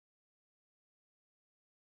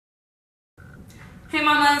Hey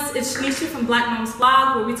mamas, it's Shanisha from Black Mom's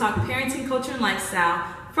Blog, where we talk parenting, culture, and lifestyle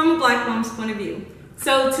from a Black mom's point of view.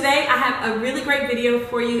 So today I have a really great video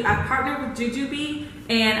for you. I've partnered with Ju-Ju-Be,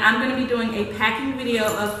 and I'm going to be doing a packing video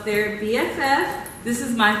of their B.F.F. This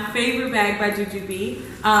is my favorite bag by Ju-Ju-Be,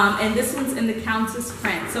 and this one's in the Countess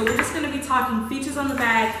print. So we're just going to be talking features on the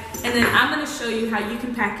bag, and then I'm going to show you how you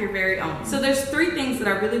can pack your very own. So there's three things that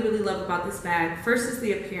I really love about this bag. First is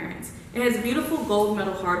the appearance. It has beautiful gold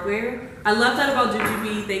metal hardware. I love that about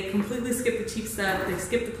Ju-Ju-Be. They completely skip the cheap stuff, they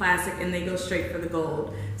skip the plastic, and they go straight for the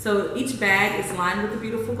gold. So each bag is lined with the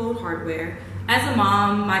beautiful gold hardware. As a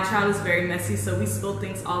mom, my child is very messy, so we spill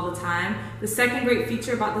things all the time. The second great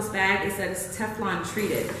feature about this bag is that it's Teflon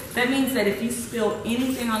treated. That means that if you spill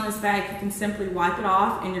anything on this bag, you can simply wipe it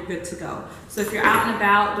off and you're good to go. So if you're out and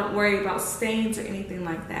about, don't worry about stains or anything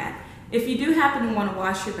like that. If you do happen to want to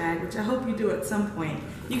wash your bag, which I hope you do at some point,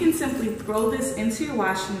 you can simply throw this into your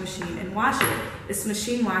washing machine and wash it. It's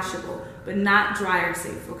machine washable, but not dryer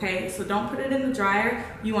safe, okay? So don't put it in the dryer.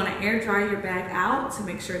 You want to air dry your bag out to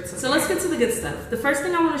make sure it's okay. So let's get to the good stuff. The first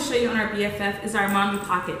thing I want to show you on our BFF is our mommy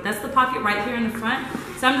pocket. That's the pocket right here in the front.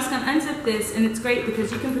 So I'm just going to unzip this, and it's great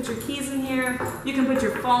because you can put your keys in here, you can put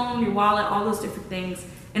your phone, your wallet, all those different things.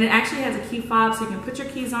 And it actually has a key fob, so you can put your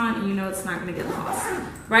keys on and you know it's not going to get lost.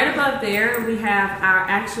 Right above there, we have our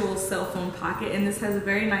actual cell phone pocket, and this has a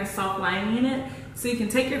very nice soft lining in it. So you can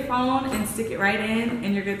take your phone and stick it right in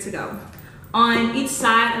and you're good to go. On each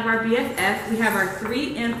side of our BFF, we have our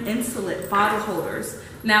 3M Insulate bottle holders.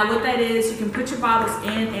 Now what that is, you can put your bottles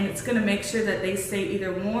in and it's going to make sure that they stay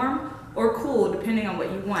either warm or cool depending on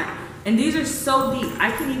what you want. And these are so deep.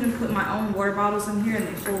 I can even put my own water bottles in here and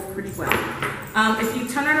they hold pretty well. If you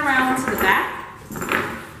turn it around to the back,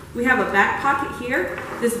 we have a back pocket here.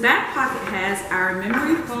 This back pocket has our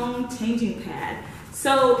memory foam changing pad.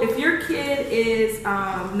 So if your kid is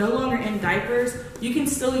no longer in diapers, you can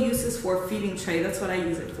still use this for a feeding tray. That's what I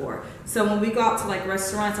use it for. So when we go out to like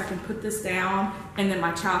restaurants, I can put this down and then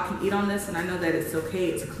my child can eat on this and I know that it's okay,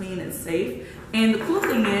 it's clean and safe. And the cool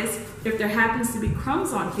thing is, if there happens to be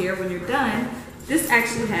crumbs on here when you're done, this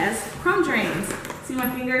actually has crumb drains. See my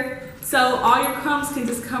finger? So all your crumbs can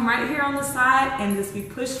just come right here on the side and just be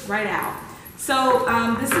pushed right out. So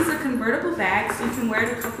this is a convertible bag, so you can wear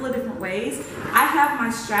it a couple of different ways. I have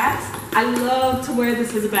my straps. I love to wear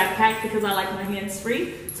this as a backpack because I like my hands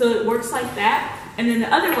free. So it works like that. And then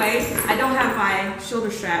the other way, I don't have my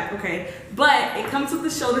shoulder strap, okay? But it comes with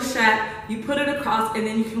the shoulder strap. You put it across and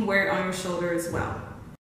then you can wear it on your shoulder as well.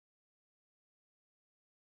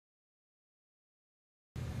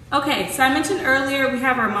 Okay, so I mentioned earlier we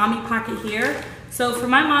have our mommy pocket here. So for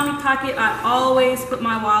my mommy pocket, I always put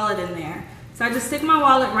my wallet in there. So I just stick my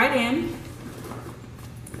wallet right in,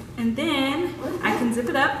 and then I can zip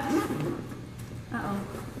it up.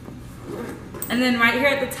 And then right here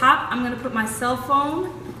at the top, I'm gonna put my cell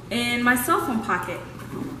phone in my cell phone pocket.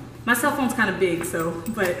 My cell phone's kind of big,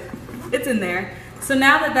 but it's in there. So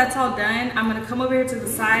now that that's all done, I'm gonna come over here to the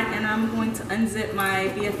side and I'm going to unzip my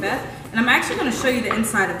BFF. And I'm actually gonna show you the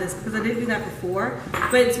inside of this because I did do that before.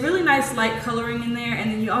 But it's really nice light coloring in there,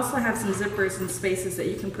 and then you also have some zippers and spaces that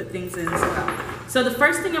you can put things in as well. So the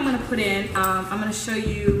first thing I'm gonna put in, I'm gonna show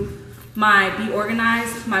you my Be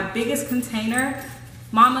Organized, my biggest container.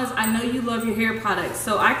 Mamas, I know you love your hair products,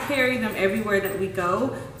 so I carry them everywhere that we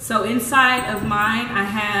go. So inside of mine, I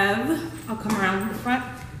have, I'll come around the front.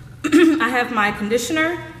 I have my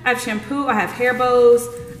conditioner, I have shampoo, I have hair bows,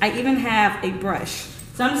 I even have a brush.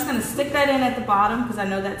 So I'm just gonna stick that in at the bottom because I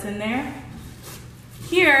know that's in there.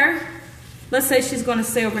 Here, let's say she's gonna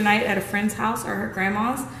stay overnight at a friend's house or her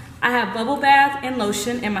grandma's. I have bubble bath and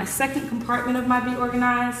lotion in my second compartment of my Be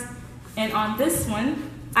Organized. And on this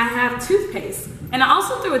one, I have toothpaste. And I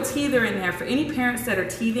also threw a teether in there for any parents that are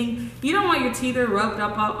teething. You don't want your teether rubbed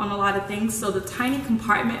up on a lot of things, so the tiny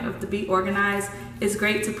compartment of the Be Organized is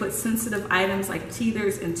great to put sensitive items like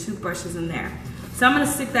teethers and toothbrushes in there. So I'm gonna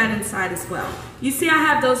stick that inside as well. You see I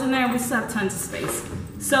have those in there and we still have tons of space.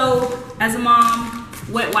 So as a mom,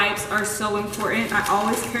 wet wipes are so important. I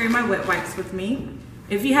always carry my wet wipes with me.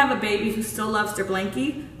 If you have a baby who still loves their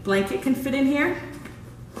blanket can fit in here.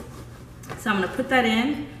 So I'm gonna put that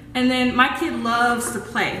in. And then my kid loves to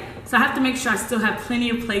play. So I have to make sure I still have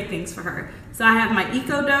plenty of playthings for her. So I have my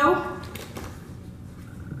Eco Dough.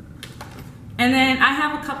 And then I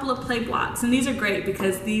have a couple of play blocks. And these are great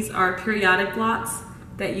because these are periodic blocks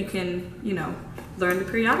that you can, learn the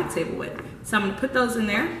periodic table with. So I'm gonna put those in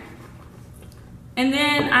there. And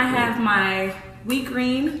then I have my wheat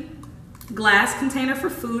green glass container for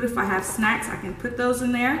food. If I have snacks, I can put those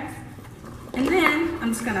in there. And then I'm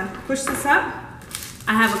just gonna push this up.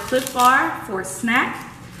 I have a Cliff Bar for a snack.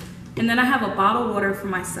 And then I have a bottled water for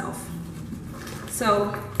myself.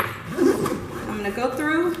 So I'm gonna go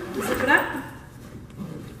through, zip it up.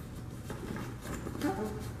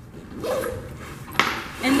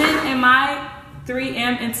 And then in my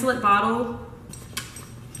 3M Insulate bottle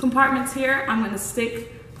compartments here, I'm gonna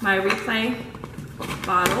stick my replay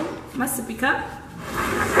bottle, my sippy cup.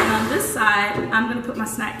 And on this side, I'm gonna put my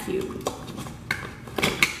snack cube.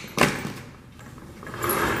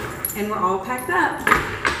 And we're all packed up.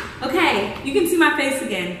 Okay, you can see my face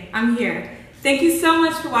again. I'm here. Thank you so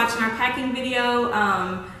much for watching our packing video.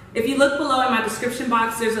 If you look below in my description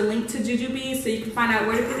box, there's a link to Ju-Ju-Be, so you can find out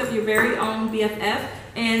where to pick up your very own BFF.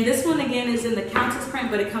 And this one again is in the Countess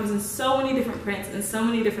print, but it comes in so many different prints and so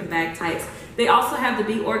many different bag types. They also have the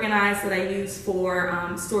Be Organized that I use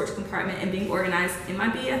for storage compartment and being organized in my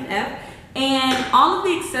BFF. And all of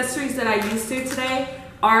the accessories that I used here today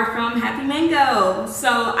are from Happy Mango. So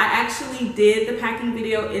I actually did the packing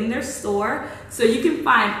video in their store, so you can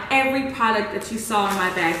find every product that you saw in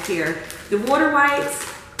my bag here. The water wipes,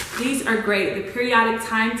 these are great. The periodic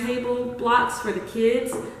timetable blocks for the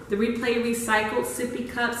kids, the replay recycled sippy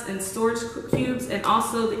cups and storage cubes, and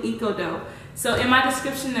also the Eco Dough. So in my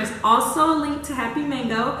description, there's also a link to Happy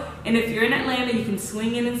Mango. And if you're in Atlanta, you can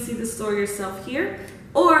swing in and see the store yourself here,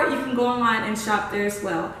 or you can go online and shop there as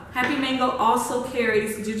well. Happy Mango also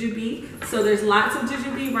carries Ju-Ju-Be, so there's lots of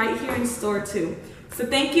Ju-Ju-Be right here in store too. So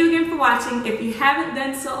thank you again for watching. If you haven't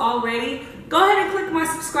done so already, go ahead and click my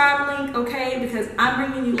subscribe link, okay? Because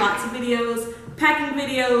I'm bringing you lots of videos, packing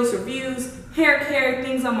videos, reviews, hair care,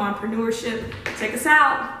 things on entrepreneurship. Check us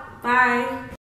out. Bye.